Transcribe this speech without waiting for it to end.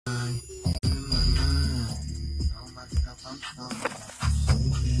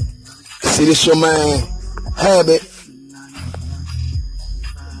See, this your man, Habit.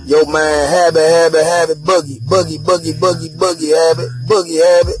 Yo, man, Habit, Boogie, Habit, Boogie,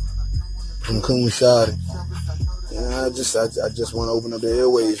 Habit. From Coon Shawty. Yeah, I just want to open up the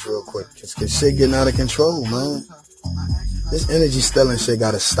airways real quick. Cause shit getting out of control, man. This energy stealing shit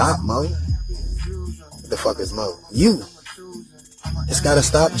gotta stop, Mo. What the fuck is Mo? You. It's gotta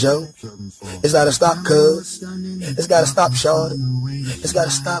stop, Joe. It's gotta stop, cuz. It's gotta stop, Shawty. It's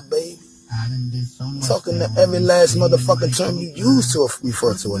gotta stop, baby. Talking to every last motherfucking term you use to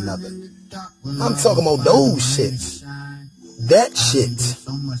refer to another. I'm talking about those shits. That shit.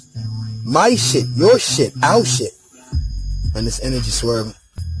 My shit. Your shit. Our shit. And this energy swerving.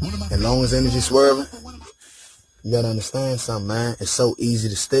 As long as energy swerving, you gotta understand something, man. It's so easy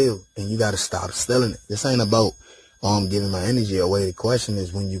to steal, and you gotta stop stealing it. This ain't about giving my energy away. The question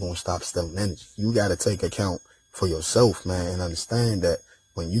is when you gonna stop stealing energy. You gotta take account for yourself, man, and understand that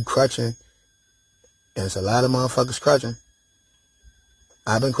when you crutching, and it's a lot of motherfuckers crutching.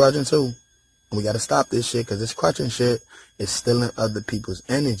 I've been crutching too. We gotta stop this shit, because this crutching shit is stealing other people's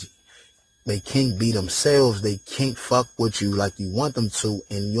energy. They can't be themselves. They can't fuck with you like you want them to,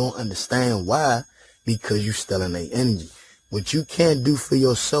 and you don't understand why, because you stealing their energy. What you can't do for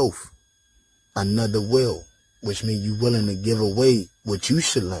yourself, another will, which means you willing to give away what you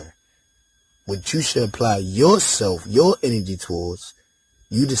should learn, what you should apply yourself, your energy towards.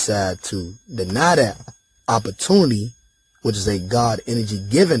 You decide to deny that opportunity, which is a God energy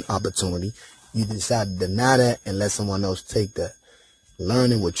given opportunity. You decide to deny that and let someone else take that.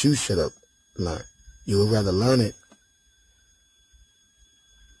 Learning what you should have learned. You would rather learn it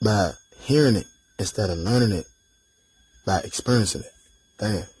by hearing it instead of learning it by experiencing it.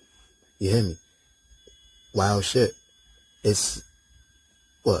 Damn. You hear me? Wild shit. It's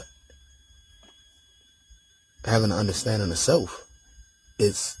what? Having an understanding of self.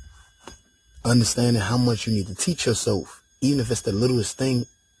 It's understanding how much you need to teach yourself, even if it's the littlest thing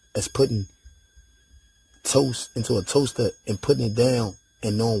as putting toast into a toaster and putting it down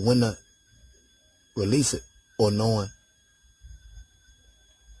and knowing when to release it, or knowing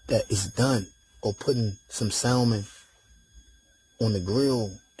that it's done, or putting some salmon on the grill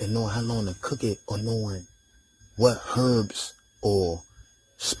and knowing how long to cook it, or knowing what herbs or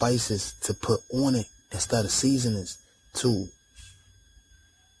spices to put on it instead of seasonings to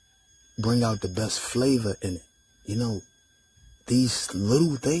bring out the best flavor in it. You know, these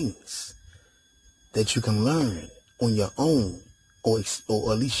little things that you can learn on your own, or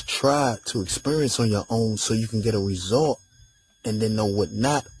at least try to experience on your own, so you can get a result and then know what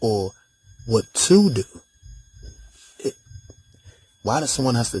not or what to do. Why does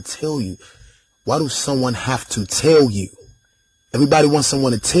someone have to tell you? Why does someone have to tell you? Everybody wants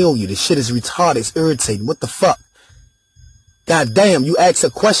someone to tell you. This shit is retarded. It's irritating. What the fuck? God damn, you ask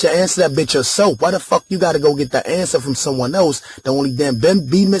a question, answer that bitch yourself. Why the fuck you gotta go get the answer from someone else that only then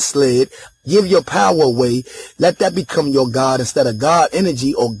be misled? Give your power away. Let that become your God instead of God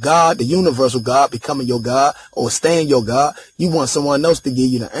energy, or God, the universal God, becoming your God, or staying your God. You want someone else to give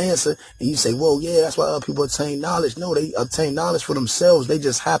you the answer, and you say, well, yeah, that's why other people attain knowledge. No, they obtain knowledge for themselves. They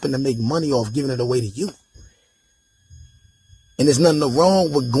just happen to make money off giving it away to you. And there's nothing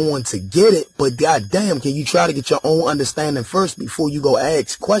wrong with going to get it, but goddamn, can you try to get your own understanding first before you go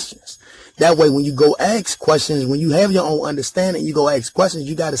ask questions? That way, when you go ask questions, when you have your own understanding, you go ask questions,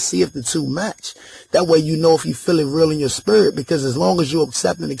 you got to see if the two match. That way, you know if you feel it real in your spirit, because as long as you're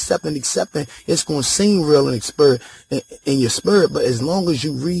accepting, it's going to seem real in your spirit. But as long as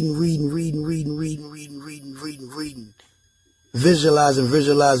you reading, visualizing,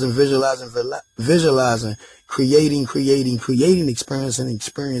 creating,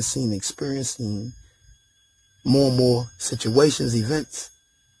 experiencing more and more situations, events,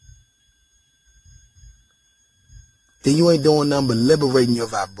 then you ain't doing nothing but liberating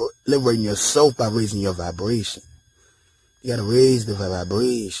yourself by raising your vibration. You gotta raise the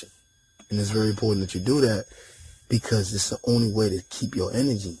vibration, and it's very important that you do that, because it's the only way to keep your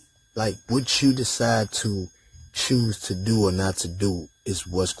energy. Like, what you decide to choose to do or not to do is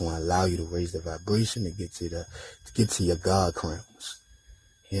what's going to allow you to raise the vibration to get to your God crowns.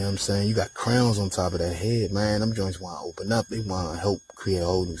 You know what I'm saying? You got crowns on top of that head, man. Them joints want to open up. They want to help create a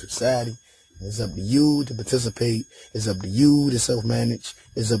whole new society. And it's up to you to participate. It's up to you to self-manage.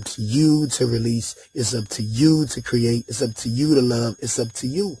 It's up to you to release. It's up to you to create. It's up to you to love. It's up to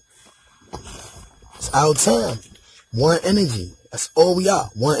you. It's our time. One energy. That's all we are.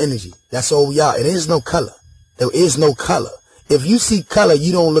 One energy. That's all we are. It is no color. There is no color. If you see color,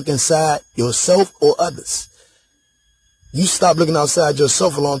 you don't look inside yourself or others. You stop looking outside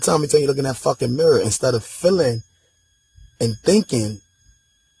yourself a long time until you look in that fucking mirror instead of feeling and thinking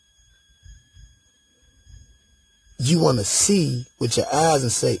you want to see with your eyes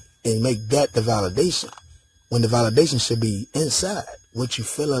and say, and make that the validation, when the validation should be inside, what you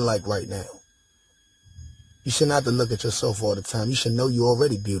feeling like right now. You shouldn't have to look at yourself all the time. You should know you're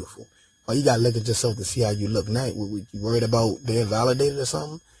already beautiful. Or you got to look at yourself to see how you look now. You worried about being validated or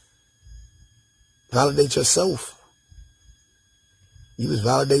something? Validate yourself. You was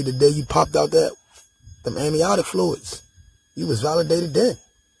validated the day you popped out them amniotic fluids. You was validated then.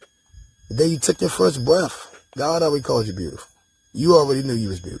 The day you took your first breath, God already called you beautiful. You already knew you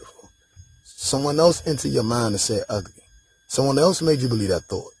was beautiful. Someone else entered your mind and said ugly. Someone else made you believe that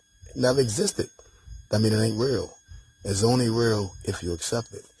thought. It never existed. That means it ain't real. It's only real if you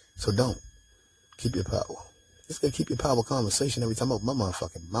accept it. So don't. Keep your power. It's gonna keep your power conversation every time I open my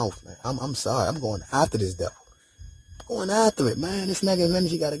motherfucking mouth, man. I'm sorry. I'm going after this devil. I'm going after it, man. This negative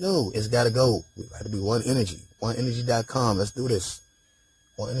energy gotta go. It's gotta go. We gotta be one energy. OneEnergy.com. Let's do this.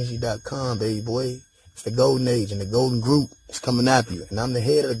 OneEnergy.com, baby boy. It's the golden age and the golden group is coming after you. And I'm the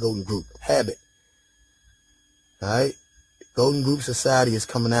head of the golden group. Habit. Alright? Golden group society is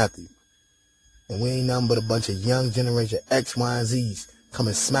coming after you. And we ain't nothing but a bunch of young generation X, Y, and Z's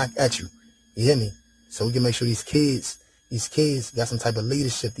coming smack at you. You hear me? So we can make sure these kids got some type of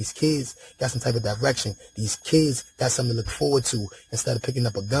leadership. These kids got some type of direction. These kids got something to look forward to. Instead of picking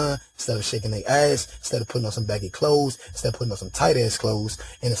up a gun, instead of shaking their ass, instead of putting on some baggy clothes, instead of putting on some tight ass clothes,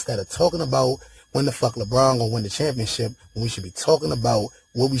 and instead of talking about when the fuck LeBron gonna win the championship, when we should be talking about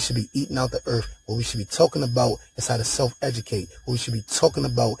what we should be eating out the earth, what we should be talking about is how to self-educate, what we should be talking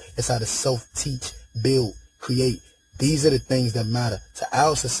about is how to self-teach, build, create. These are the things that matter to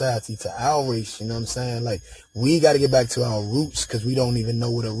our society, to our race, you know what I'm saying? Like, we got to get back to our roots because we don't even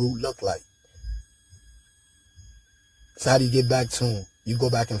know what a root look like. So how do you get back to them? You go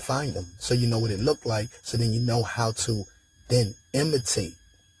back and find them so you know what it looked like, so then you know how to then imitate.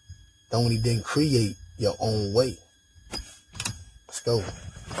 Don't only then create your own way. Let's go.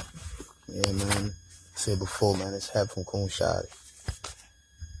 Yeah, man. I said before, man, it's Hab from Coon Shotty.